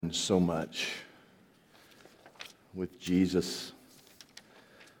So much with Jesus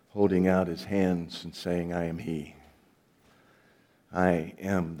holding out his hands and saying, I am he. I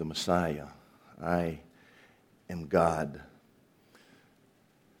am the Messiah. I am God.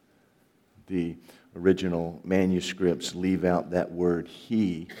 The original manuscripts leave out that word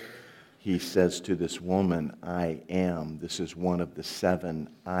he. He says to this woman, I am. This is one of the 7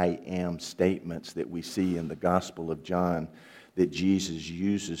 I am statements that we see in the Gospel of John that Jesus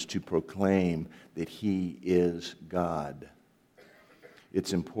uses to proclaim that he is God.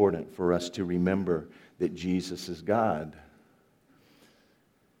 It's important for us to remember that Jesus is God.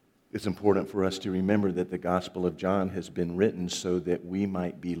 It's important for us to remember that the Gospel of John has been written so that we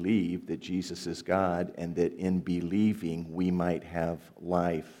might believe that Jesus is God and that in believing we might have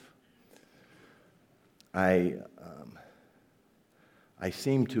life. I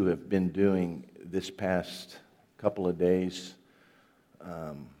seem to have been doing this past couple of days,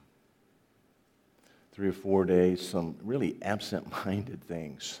 3 or 4 days, some really absent-minded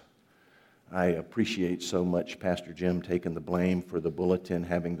things. I appreciate so much Pastor Jim taking the blame for the bulletin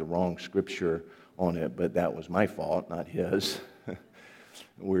having the wrong scripture on it, but that was my fault, not his.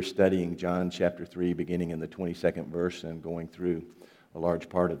 We're studying John chapter 3, beginning in the 22nd verse and going through a large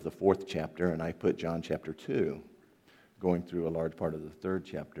part of the 4th chapter, and I put John chapter 2, going through a large part of the 3rd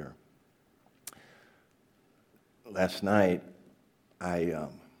chapter. Last night, I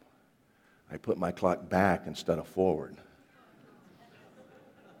put my clock back instead of forward.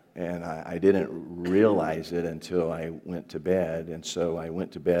 And I didn't realize it until I went to bed, and so I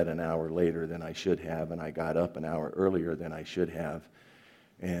went to bed an hour later than I should have, and I got up an hour earlier than I should have.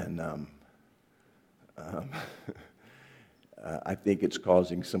 And I think it's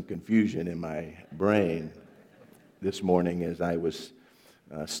causing some confusion in my brain this morning as I was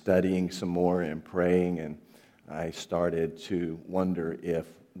studying some more and praying, and I started to wonder if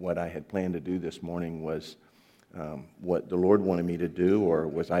what I had planned to do this morning was what the Lord wanted me to do, or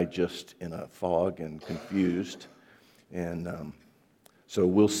was I just in a fog and confused? And so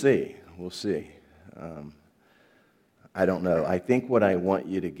we'll see. We'll see. I don't know. I think what I want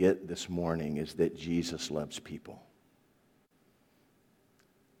you to get this morning is that Jesus loves people.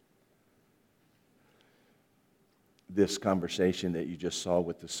 This conversation that you just saw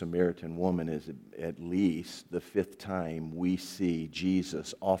with the Samaritan woman is at least the 5th time we see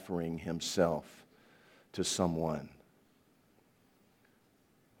Jesus offering himself to someone.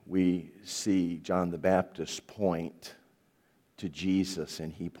 We see John the Baptist point to Jesus,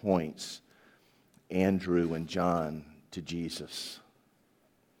 and he points Andrew and John to Jesus.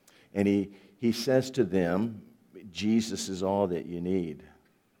 And he says to them, Jesus is all that you need.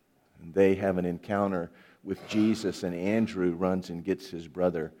 And they have an encounter with Jesus, and Andrew runs and gets his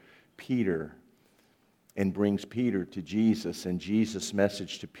brother Peter and brings Peter to Jesus. And Jesus'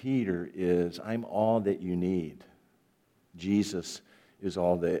 message to Peter is, I'm all that you need. Jesus is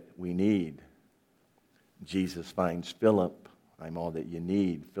all that we need. Jesus finds Philip. I'm all that you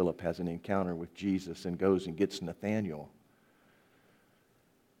need. Philip has an encounter with Jesus and goes and gets Nathanael.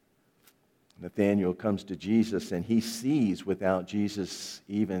 Nathanael comes to Jesus, and he sees without Jesus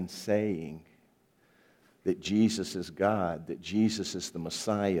even saying that Jesus is God, that Jesus is the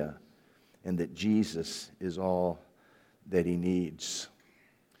Messiah, and that Jesus is all that he needs.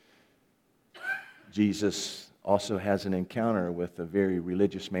 Jesus also has an encounter with a very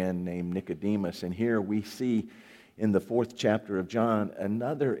religious man named Nicodemus, and here we see in the 4th chapter of John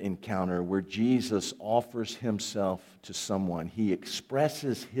another encounter where Jesus offers himself to someone. He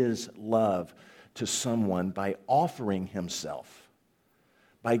expresses his love to someone by offering himself,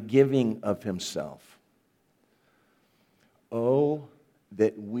 by giving of himself. Oh,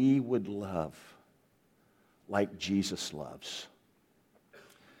 that we would love like Jesus loves.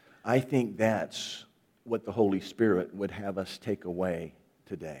 I think that's what the Holy Spirit would have us take away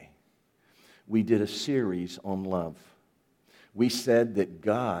today. We did a series on love. We said that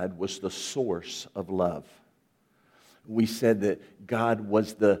God was the source of love. We said that God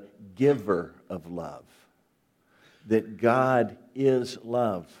was the giver of love. That God is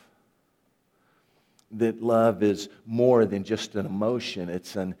love. That love is more than just an emotion,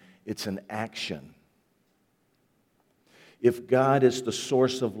 it's an action. If God is the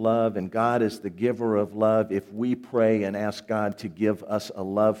source of love and God is the giver of love, if we pray and ask God to give us a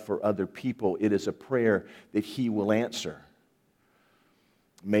love for other people, it is a prayer that he will answer.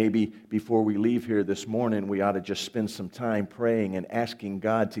 Maybe before we leave here this morning, we ought to just spend some time praying and asking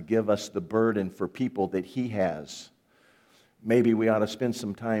God to give us the burden for people that he has. Maybe we ought to spend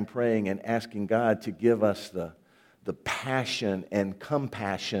some time praying and asking God to give us the passion and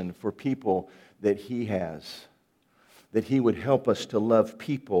compassion for people that he has. that He would help us to love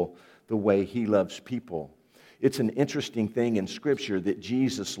people the way He loves people. It's an interesting thing in Scripture that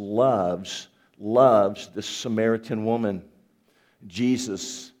Jesus loves the Samaritan woman.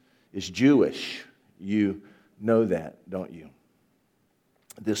 Jesus is Jewish. You know that, don't you?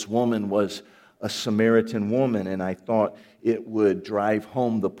 This woman was a Samaritan woman, and I thought it would drive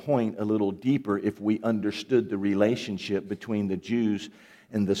home the point a little deeper if we understood the relationship between the Jews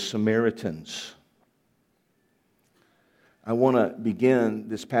and the Samaritans. I want to begin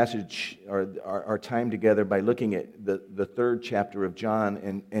this passage, or our time together, by looking at the third chapter of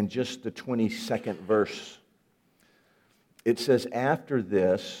John and just the 22nd verse. It says, after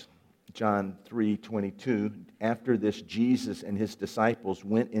this, John 3:22, after this, Jesus and His disciples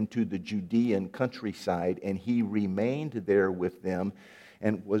went into the Judean countryside, and He remained there with them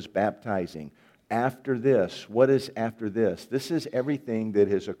and was baptizing. After this, what is after this? This is everything that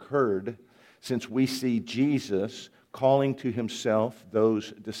has occurred since we see Jesus calling to Himself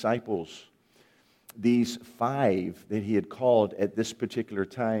those disciples. These 5 that He had called at this particular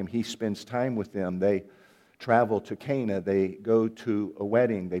time, He spends time with them. They travel to Cana, they go to a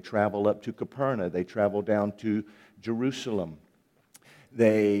wedding, they travel up to Capernaum, they travel down to Jerusalem.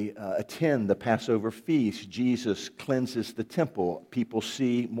 They attend the Passover feast. Jesus cleanses the temple. People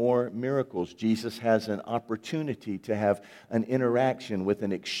see more miracles. Jesus has an opportunity to have an interaction with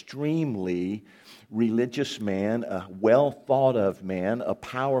an extremely religious man, a well thought of man, a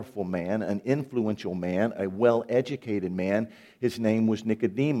powerful man, an influential man, a well-educated man. His name was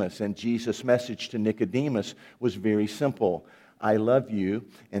Nicodemus, and Jesus' message to Nicodemus was very simple. I love you,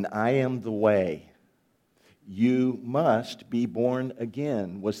 and I am the way. You must be born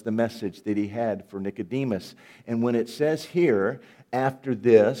again, was the message that He had for Nicodemus. And when it says here, after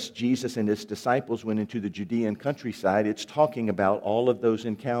this, Jesus and His disciples went into the Judean countryside, it's talking about all of those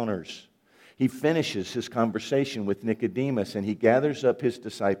encounters. He finishes His conversation with Nicodemus, and He gathers up His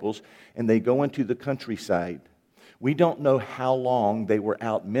disciples, and they go into the countryside. We don't know how long they were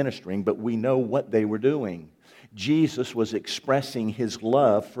out ministering, but we know what they were doing. Jesus was expressing His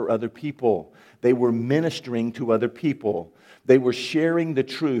love for other people. They were ministering to other people. They were sharing the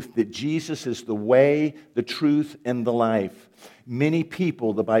truth that Jesus is the way, the truth, and the life. Many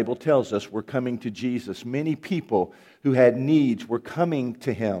people, the Bible tells us, were coming to Jesus. Many people who had needs were coming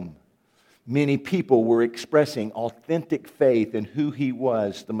to Him. Many people were expressing authentic faith in who He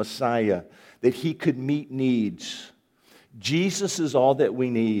was, the Messiah, that He could meet needs. Jesus is all that we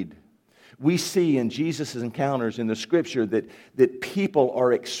need. We see in Jesus' encounters in the Scripture that people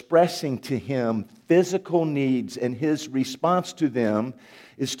are expressing to Him physical needs, and His response to them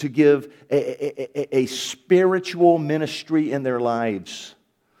is to give a spiritual ministry in their lives.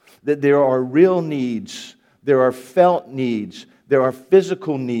 That there are real needs, there are felt needs, there are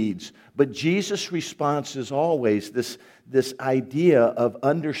physical needs, but Jesus' response is always this idea of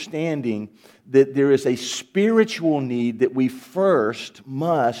understanding that there is a spiritual need that we first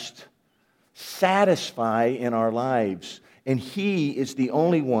must satisfy in our lives. And He is the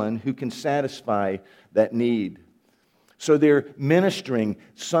only one who can satisfy that need. So they're ministering.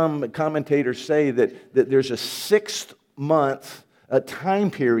 Some commentators say that there's a 6-month time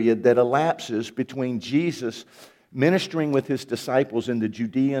period that elapses between Jesus ministering with His disciples in the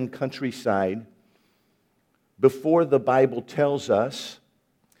Judean countryside before the Bible tells us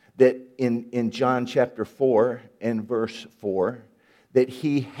that in John chapter 4 and verse 4, that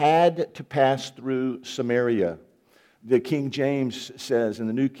He had to pass through Samaria. The King James says, and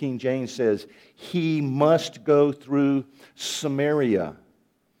the New King James says, He must go through Samaria.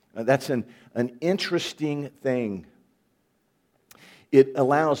 Now, that's an interesting thing. It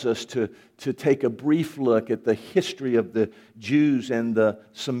allows us to take a brief look at the history of the Jews and the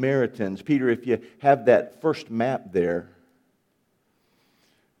Samaritans. Peter, if you have that first map there.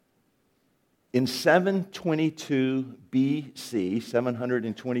 In 722 BC,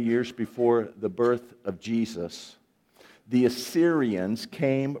 720 years before the birth of Jesus, the Assyrians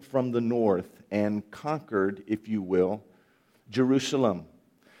came from the north and conquered, if you will, Jerusalem.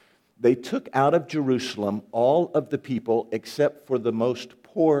 They took out of Jerusalem all of the people except for the most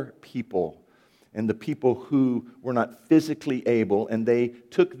poor people and the people who were not physically able, and they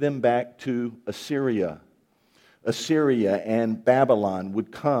took them back to Assyria. Assyria and Babylon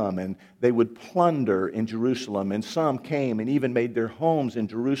would come and they would plunder in Jerusalem, and some came and even made their homes in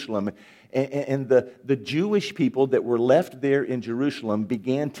Jerusalem. And the Jewish people that were left there in Jerusalem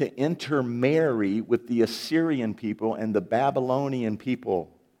began to intermarry with the Assyrian people and the Babylonian people.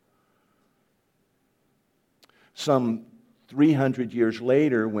 Some 300 years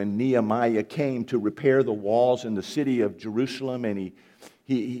later, when Nehemiah came to repair the walls in the city of Jerusalem, and he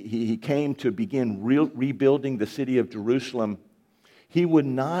he came to begin rebuilding the city of Jerusalem, he would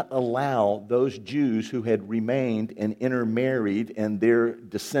not allow those Jews who had remained and intermarried, and their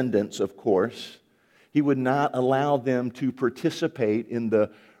descendants, of course, he would not allow them to participate in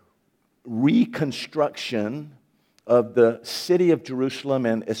the reconstruction of the city of Jerusalem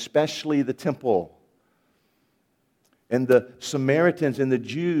and especially the temple. And the Samaritans and the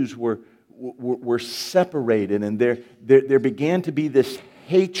Jews were separated, and there began to be this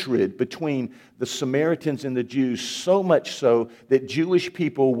hatred between the Samaritans and the Jews, so much so that Jewish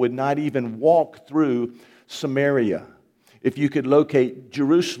people would not even walk through Samaria. If you could locate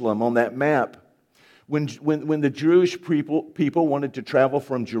Jerusalem on that map, when the Jewish people wanted to travel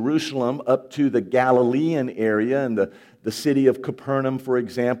from Jerusalem up to the Galilean area and the city of Capernaum, for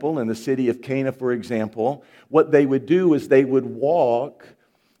example, and the city of Cana, for example, what they would do is they would walk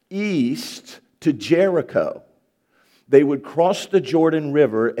east to Jericho. They would cross the Jordan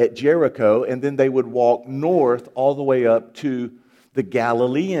River at Jericho, and then they would walk north all the way up to the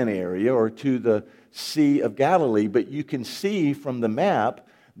Galilean area or to the Sea of Galilee. But you can see from the map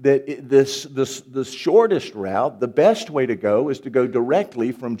that the shortest route, the best way to go, is to go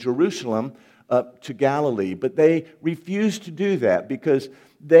directly from Jerusalem up to Galilee. But they refused to do that because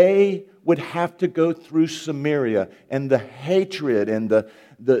they would have to go through Samaria, and the hatred and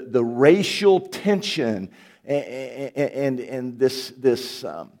the racial tension and this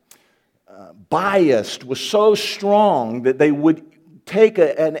bias was so strong that they would take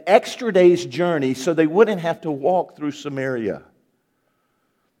an extra day's journey so they wouldn't have to walk through Samaria.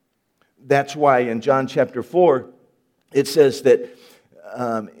 That's why in John chapter 4, it says that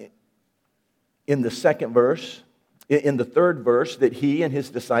in the third verse, that he and his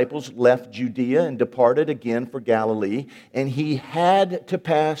disciples left Judea and departed again for Galilee, and he had to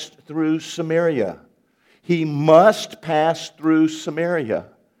pass through Samaria. He must pass through Samaria.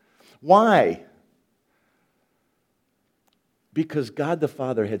 Why? Because God the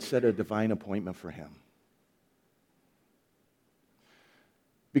Father had set a divine appointment for him.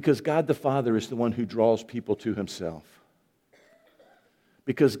 Because God the Father is the one who draws people to himself.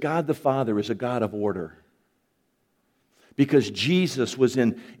 Because God the Father is a God of order. Because Jesus was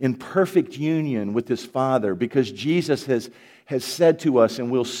in perfect union with his Father. Because Jesus has said to us,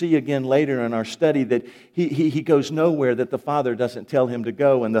 and we'll see again later in our study, that he goes nowhere that the Father doesn't tell him to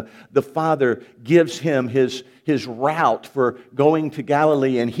go. And the Father gives him his route for going to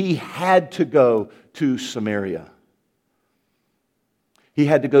Galilee, and he had to go to Samaria. He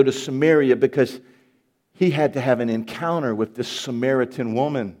had to go to Samaria because he had to have an encounter with this Samaritan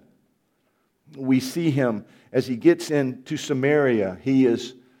woman. We see him as he gets into Samaria. He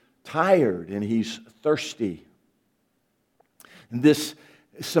is tired and he's thirsty. And this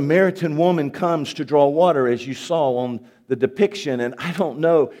Samaritan woman comes to draw water, as you saw on the depiction. And I don't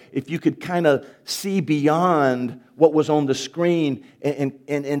know if you could kind of see beyond what was on the screen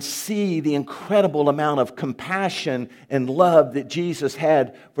and see the incredible amount of compassion and love that Jesus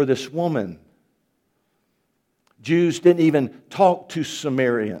had for this woman. Jews didn't even talk to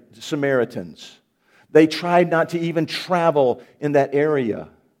Samaritans. They tried not to even travel in that area.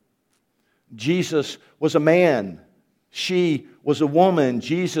 Jesus was a man. She was a woman.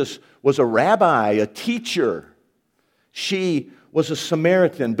 Jesus was a rabbi, a teacher. She was a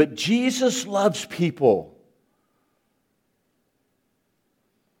Samaritan. But Jesus loves people.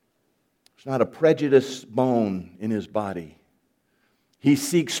 There's not a prejudiced bone in his body. He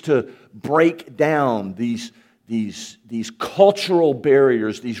seeks to break down these cultural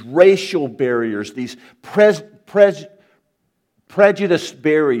barriers, these racial barriers, these prejudiced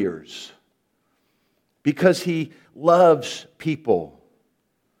barriers, because he loves people.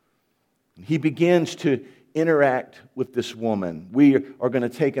 He begins to interact with this woman. We are going to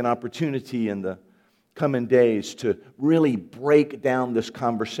take an opportunity in the coming days to really break down this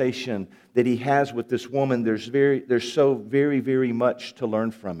conversation that he has with this woman. There's so very, very much to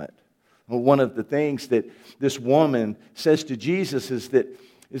learn from it. One of the things that this woman says to Jesus is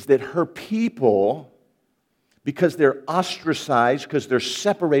that her people, because they're ostracized, because they're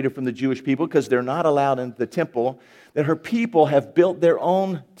separated from the Jewish people, because they're not allowed into the temple, that her people have built their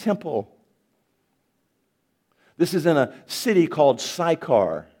own temple. This is in a city called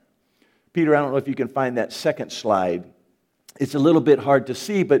Sychar. Peter, I don't know if you can find that second slide. It's a little bit hard to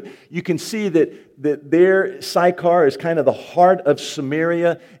see, but you can see that their Sychar is kind of the heart of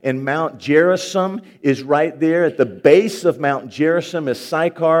Samaria, and Mount Gerizim is right there. At the base of Mount Gerizim is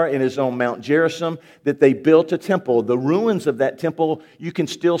Sychar, and is on Mount Gerizim that they built a temple. The ruins of that temple you can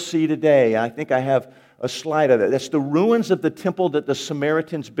still see today. I think I have a slide of that. That's the ruins of the temple that the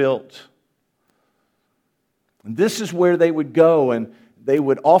Samaritans built. And this is where they would go, and they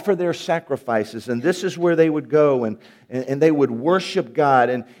would offer their sacrifices, and this is where they would go, and they would worship God,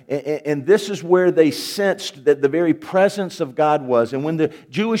 and this is where they sensed that the very presence of God was. And when the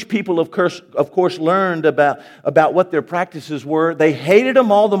Jewish people, of course, learned about what their practices were, they hated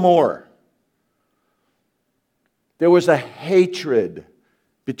them all the more. There was a hatred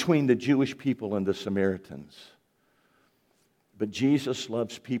between the Jewish people and the Samaritans. But Jesus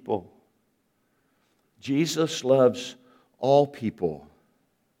loves people. Jesus loves all people.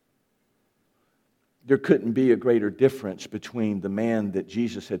 There couldn't be a greater difference between the man that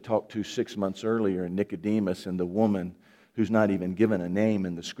Jesus had talked to 6 months earlier, Nicodemus, and the woman who's not even given a name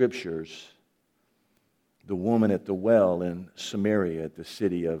in the Scriptures, the woman at the well in Samaria, at the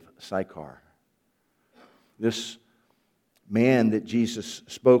city of Sychar. This man that Jesus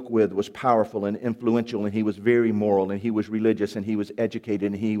spoke with was powerful and influential, and he was very moral, and he was religious, and he was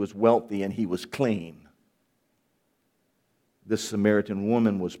educated, and he was wealthy, and he was clean. This Samaritan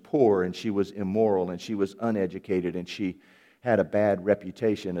woman was poor, and she was immoral, and she was uneducated, and she had a bad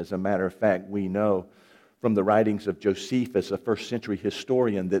reputation. As a matter of fact, we know from the writings of Josephus, a first-century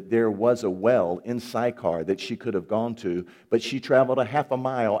historian, that there was a well in Sychar that she could have gone to, but she traveled a half a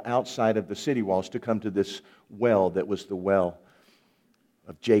mile outside of the city walls to come to this well that was the well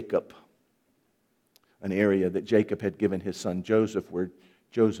of Jacob, an area that Jacob had given his son Joseph, where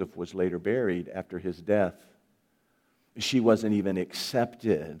Joseph was later buried after his death. She wasn't even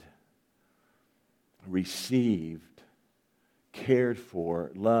accepted, received, cared for,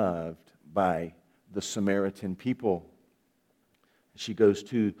 loved by the Samaritan people. She goes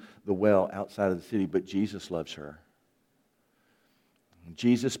to the well outside of the city, but Jesus loves her.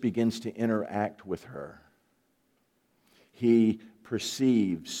 Jesus begins to interact with her. He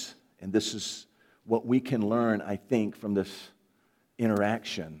perceives, and this is what we can learn, I think, from this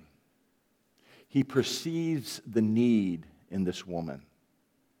interaction. He perceives the need in this woman.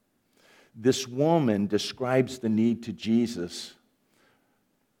 This woman describes the need to Jesus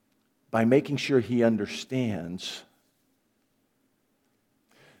by making sure he understands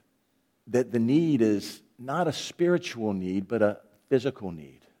that the need is not a spiritual need, but a physical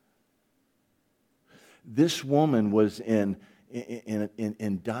need. This woman was in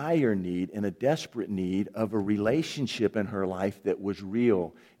dire need, in a desperate need of a relationship in her life that was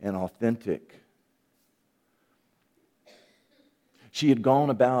real and authentic. She had gone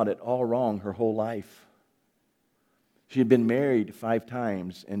about it all wrong her whole life. She had been married 5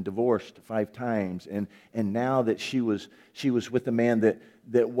 times and divorced 5 times. And now that she was with a man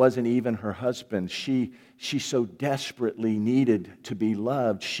that wasn't even her husband, she so desperately needed to be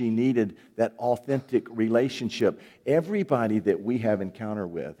loved. She needed that authentic relationship. Everybody that we have encounter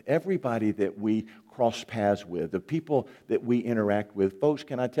with, everybody that we cross paths with, the people that we interact with, folks,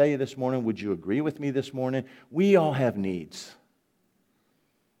 can I tell you this morning, would you agree with me this morning? We all have needs.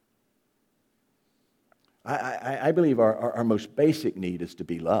 I believe our most basic need is to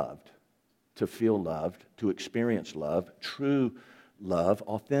be loved, to feel loved, to experience love, true love,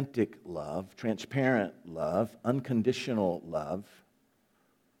 authentic love, transparent love, unconditional love.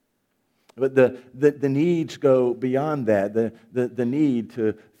 But the needs go beyond that. The need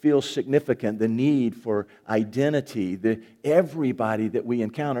to feel significant, the need for identity, everybody that we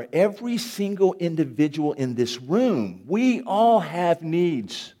encounter, every single individual in this room, we all have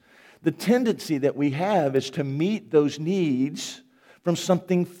needs. The tendency that we have is to meet those needs from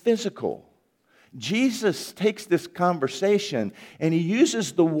something physical. Jesus takes this conversation and he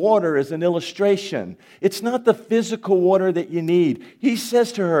uses the water as an illustration. It's not the physical water that you need. He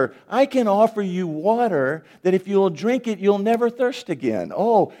says to her, I can offer you water that if you'll drink it, you'll never thirst again.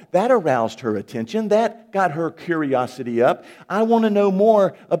 Oh, that aroused her attention. That got her curiosity up. I want to know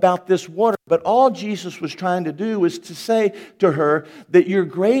more about this water. But all Jesus was trying to do is to say to her that your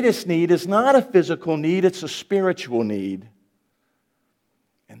greatest need is not a physical need, it's a spiritual need.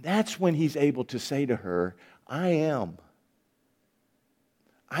 And that's when he's able to say to her, I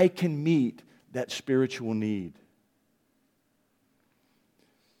can meet that spiritual need.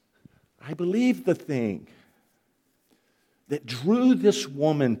 I believe the thing that drew this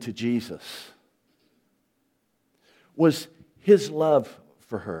woman to Jesus was his love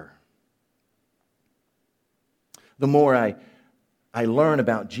for her. The more I learn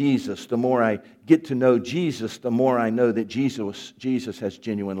about Jesus, the more I get to know Jesus, the more I know that Jesus has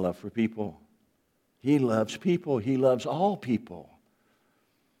genuine love for people. He loves people. He loves all people.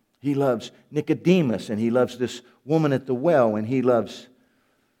 He loves Nicodemus, and he loves this woman at the well, and he loves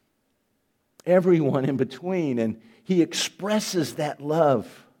everyone in between, and he expresses that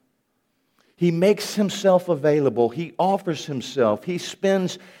love. He makes himself available. He offers himself. He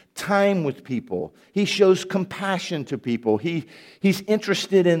spends time with people. He shows compassion to people. He's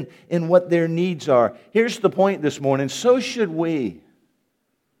interested in what their needs are. Here's the point this morning. So should we.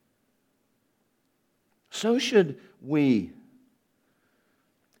 So should we.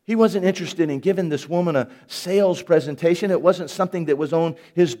 He wasn't interested in giving this woman a sales presentation. It wasn't something that was on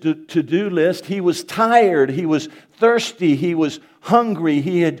his to-do list. He was tired. He was thirsty. He was hungry.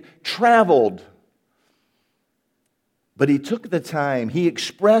 He had traveled. But he took the time. He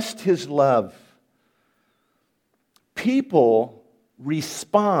expressed his love. People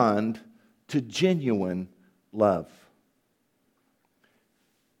respond to genuine love.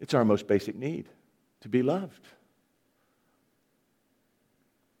 It's our most basic need, to be loved.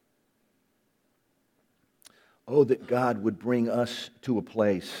 Oh, that God would bring us to a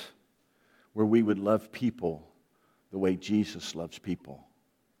place where we would love people the way Jesus loves people.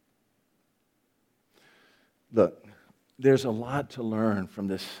 Look, there's a lot to learn from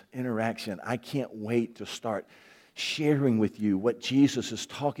this interaction. I can't wait to start sharing with you what Jesus is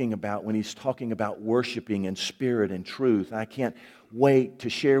talking about when he's talking about worshiping in spirit and truth. I can't wait to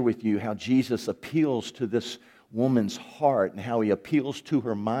share with you how Jesus appeals to this woman's heart and how he appeals to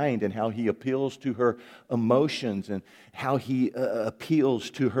her mind and how he appeals to her emotions and how he appeals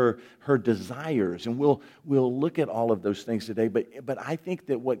to her desires. And we'll look at all of those things today. But I think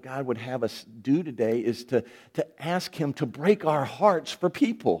that what God would have us do today is to ask him to break our hearts for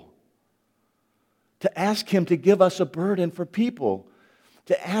people. To ask him to give us a burden for people.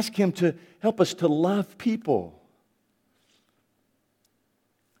 To ask him to help us to love people.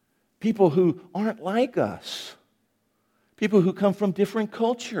 People who aren't like us. People who come from different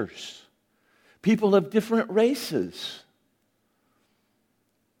cultures. People of different races.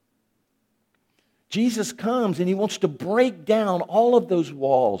 Jesus comes and he wants to break down all of those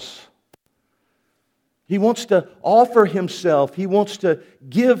walls. He wants to offer himself. He wants to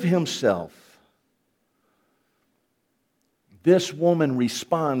give himself. This woman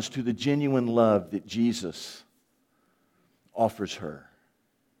responds to the genuine love that Jesus offers her.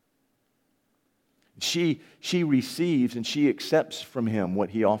 She receives and she accepts from him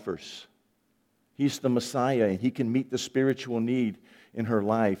what he offers. He's the Messiah and he can meet the spiritual need in her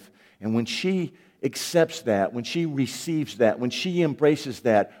life. And when she accepts that, when she receives that, when she embraces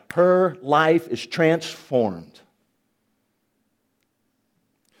that, her life is transformed.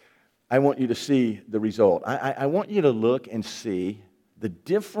 I want you to see the result. I want you to look and see the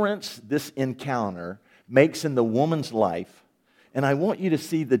difference this encounter makes in the woman's life. And I want you to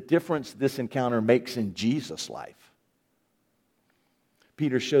see the difference this encounter makes in Jesus' life.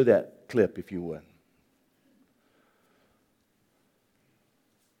 Peter, show that clip if you would.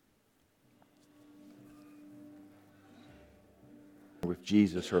 With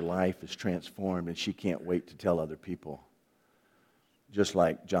Jesus, her life is transformed and she can't wait to tell other people. Just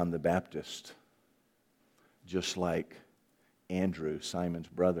like John the Baptist. Just like Andrew, Simon's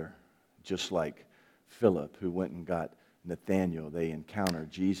brother. Just like Philip, who went and got Nathanael. They encounter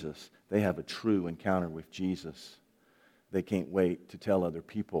Jesus. They have a true encounter with Jesus. They can't wait to tell other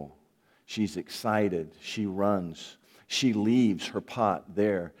people. She's excited. She runs. She leaves her pot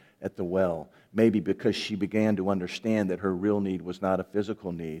there at the well. Maybe because she began to understand that her real need was not a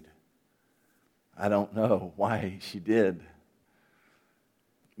physical need. I don't know why she did.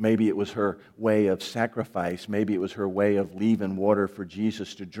 Maybe it was her way of sacrifice. Maybe it was her way of leaving water for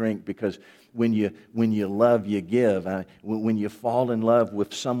Jesus to drink, because when you love, you give. When you fall in love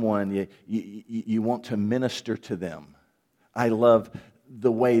with someone, you want to minister to them. I love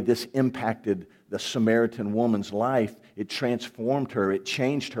the way this impacted the Samaritan woman's life. It transformed her. It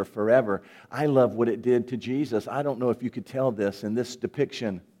changed her forever. I love what it did to Jesus. I don't know if you could tell this in this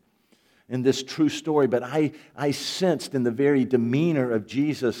depiction, in this true story, but I sensed in the very demeanor of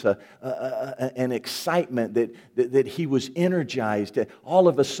Jesus an excitement that he was energized. All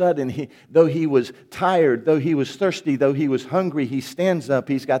of a sudden, though he was tired, though he was thirsty, though he was hungry, he stands up.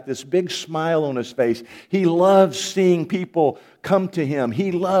 He's got this big smile on his face. He loves seeing people come to him.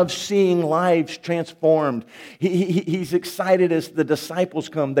 He loves seeing lives transformed. He's excited as the disciples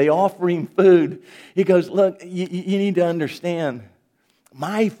come. They offer him food. He goes, look, you need to understand.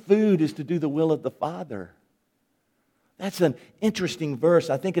 My food is to do the will of the Father. That's an interesting verse.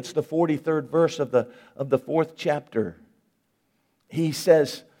 I think it's the 43rd verse of the 4th chapter. He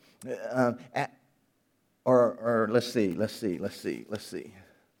says, or let's see. The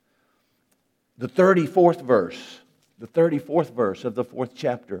 34th verse of the 4th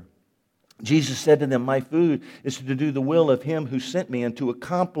chapter. Jesus said to them, my food is to do the will of him who sent me and to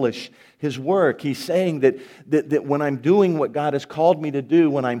accomplish his work. He's saying that when I'm doing what God has called me to do,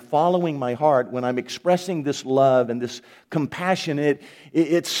 when I'm following my heart, when I'm expressing this love and this compassion,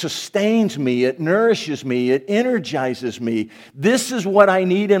 it sustains me, it nourishes me, it energizes me. This is what I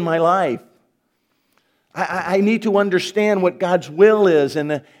need in my life. I need to understand what God's will is,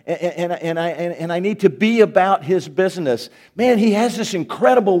 and I need to be about his business. Man, he has this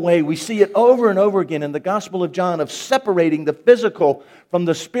incredible way. We see it over and over again in the Gospel of John of separating the physical from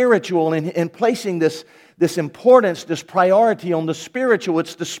the spiritual and placing this importance, this priority on the spiritual.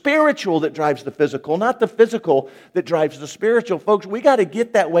 It's the spiritual that drives the physical, not the physical that drives the spiritual. Folks, we got to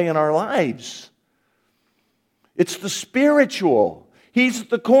get that way in our lives. It's the spiritual. He's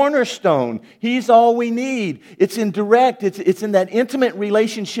the cornerstone. He's all we need. It's in that intimate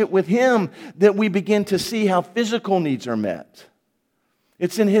relationship with him that we begin to see how physical needs are met.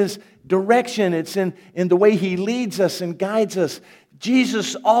 It's in his direction. It's in the way he leads us and guides us.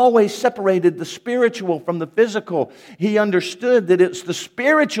 Jesus always separated the spiritual from the physical. He understood that it's the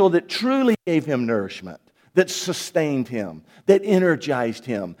spiritual that truly gave him nourishment, that sustained him, that energized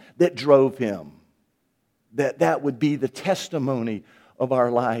him, that drove him. That would be the testimony of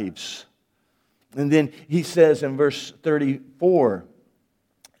our lives. And then he says in verse 34,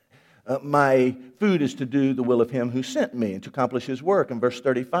 my food is to do the will of him who sent me and to accomplish his work. In verse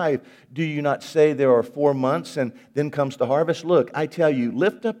 35, do you not say there are 4 months and then comes the harvest? Look, I tell you,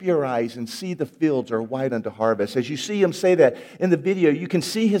 lift up your eyes and see the fields are white unto harvest. As you see him say that in the video, you can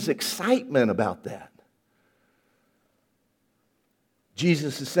see his excitement about that.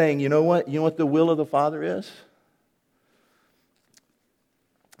 Jesus is saying, you know what? You know what the will of the Father is?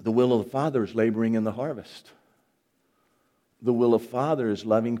 The will of the Father is laboring in the harvest. The will of the Father is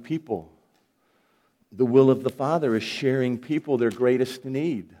loving people. The will of the Father is sharing people their greatest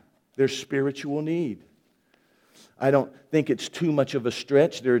need, their spiritual need. I don't think it's too much of a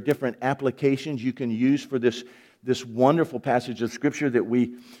stretch. There are different applications you can use for this wonderful passage of Scripture that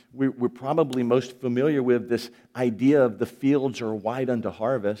we're probably most familiar with, this idea of the fields are white unto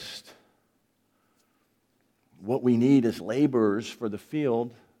harvest. What we need is laborers for the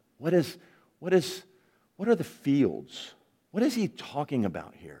field. What are the fields? What is he talking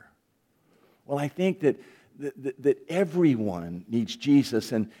about here? Well, I think that everyone needs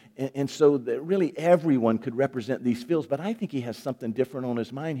Jesus, and so that really everyone could represent these fields, but I think he has something different on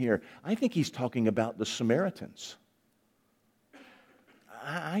his mind here. I think he's talking about the Samaritans.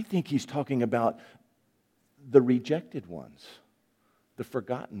 I think he's talking about the rejected ones, the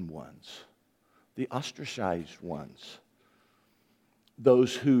forgotten ones, the ostracized ones.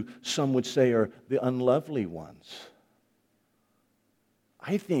 Those who some would say are the unlovely ones.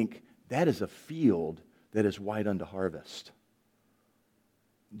 I think that is a field that is white unto harvest.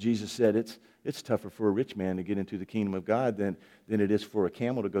 Jesus said it's tougher for a rich man to get into the kingdom of God than it is for a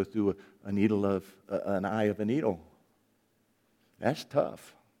camel to go through an eye of a needle. That's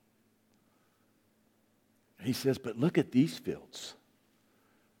tough. He says, but look at these fields.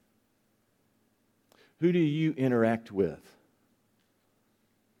 Who do you interact with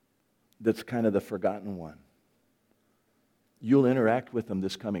that's kind of the forgotten one? You'll interact with them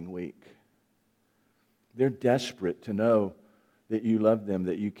this coming week. They're desperate to know that you love them,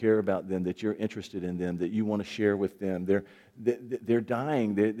 that you care about them, that you're interested in them, that you want to share with them. They're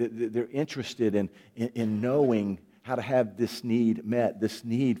dying. They're interested in knowing how to have this need met, this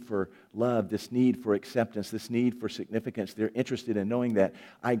need for love, this need for acceptance, this need for significance. They're interested in knowing that.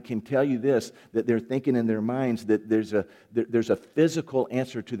 I can tell you this, that they're thinking in their minds that there's a physical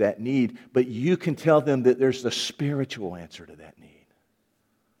answer to that need, but you can tell them that there's the spiritual answer to that need.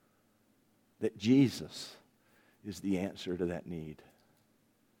 That Jesus is the answer to that need.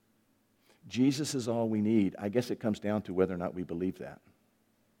 Jesus is all we need. I guess it comes down to whether or not we believe that.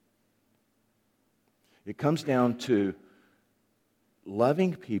 It comes down to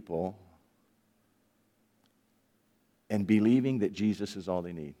loving people and believing that Jesus is all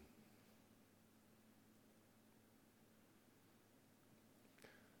they need.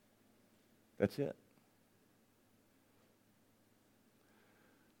 That's it.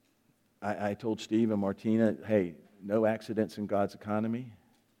 I told Steve and Martina, hey, no accidents in God's economy,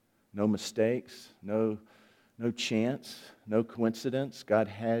 no mistakes, no chance, no coincidence. God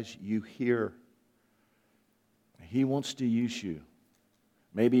has you here. He wants to use you.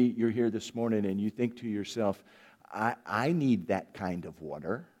 Maybe you're here this morning and you think to yourself, I need that kind of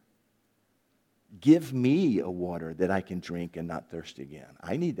water. Give me a water that I can drink and not thirst again.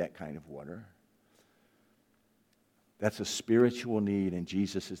 I need that kind of water. That's a spiritual need, and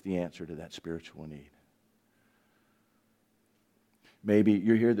Jesus is the answer to that spiritual need. Maybe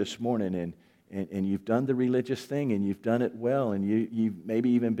you're here this morning and you've done the religious thing and you've done it well and you've maybe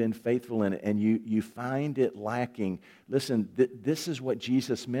even been faithful in it and you find it lacking. Listen, this is what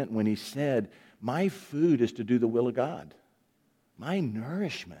Jesus meant when he said, my food is to do the will of God. My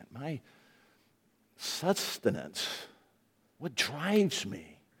nourishment, my sustenance, what drives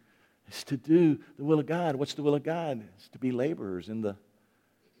me is to do the will of God. What's the will of God? It's to be laborers in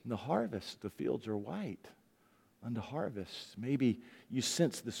the harvest. The fields are white unto harvest. Maybe you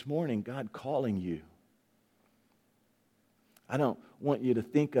sense this morning God calling you. I don't want you to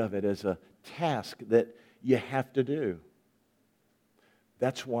think of it as a task that you have to do.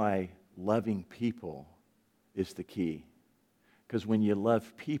 That's why loving people is the key. Because when you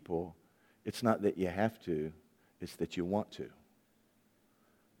love people, it's not that you have to, it's that you want to.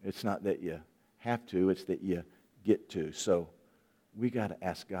 It's not that you have to, it's that you get to. So we got to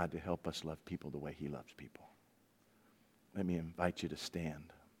ask God to help us love people the way he loves people. Let me invite you to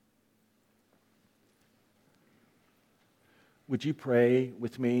stand. Would you pray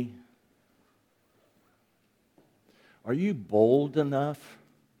with me? Are you bold enough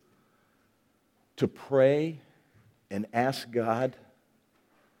to pray and ask God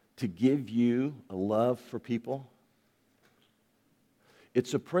to give you a love for people?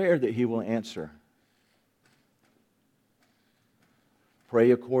 It's a prayer that he will answer.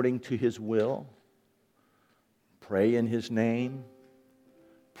 Pray according to his will. Pray in his name.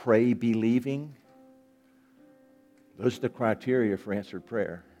 Pray believing. Those are the criteria for answered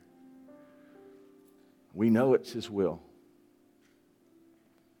prayer. We know it's his will.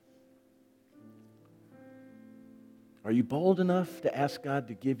 Are you bold enough to ask God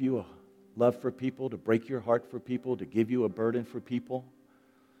to give you a love for people, to break your heart for people, to give you a burden for people,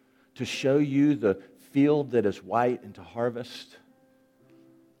 to show you the field that is white and to harvest,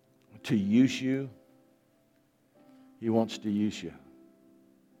 to use you? He wants to use you.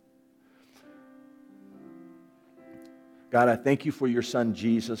 God, I thank you for your Son,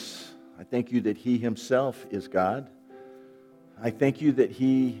 Jesus. I thank you that he himself is God. I thank you that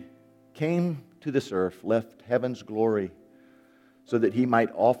he came to this earth, left heaven's glory, so that he might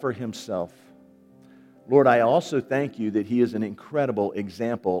offer himself. Lord, I also thank you that he is an incredible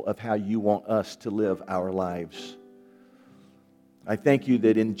example of how you want us to live our lives. I thank you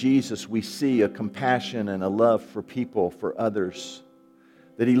that in Jesus we see a compassion and a love for people, for others,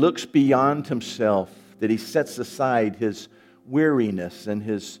 that he looks beyond himself, that he sets aside his weariness and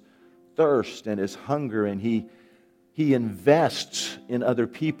his thirst and his hunger, and he invests in other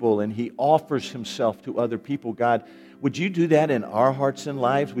people and he offers himself to other people. God, would you do that in our hearts and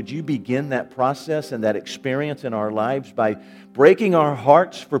lives? Would you begin that process and that experience in our lives by breaking our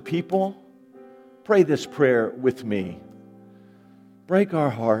hearts for people? Pray this prayer with me. Break our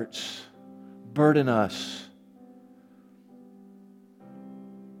hearts, burden us.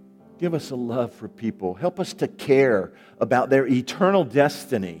 Give us a love for people. Help us to care about their eternal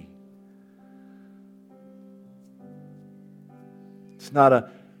destiny. It's not a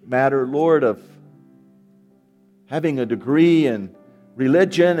matter, Lord, of having a degree in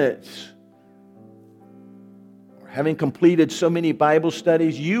religion. It's having completed so many Bible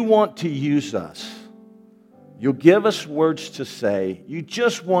studies. You want to use us. You'll give us words to say. You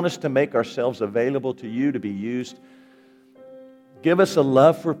just want us to make ourselves available to you to be used. Give us a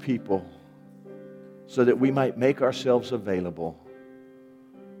love for people so that we might make ourselves available.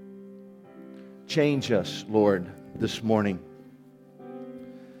 Change us, Lord, this morning.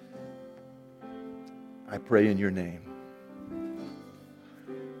 I pray in your name.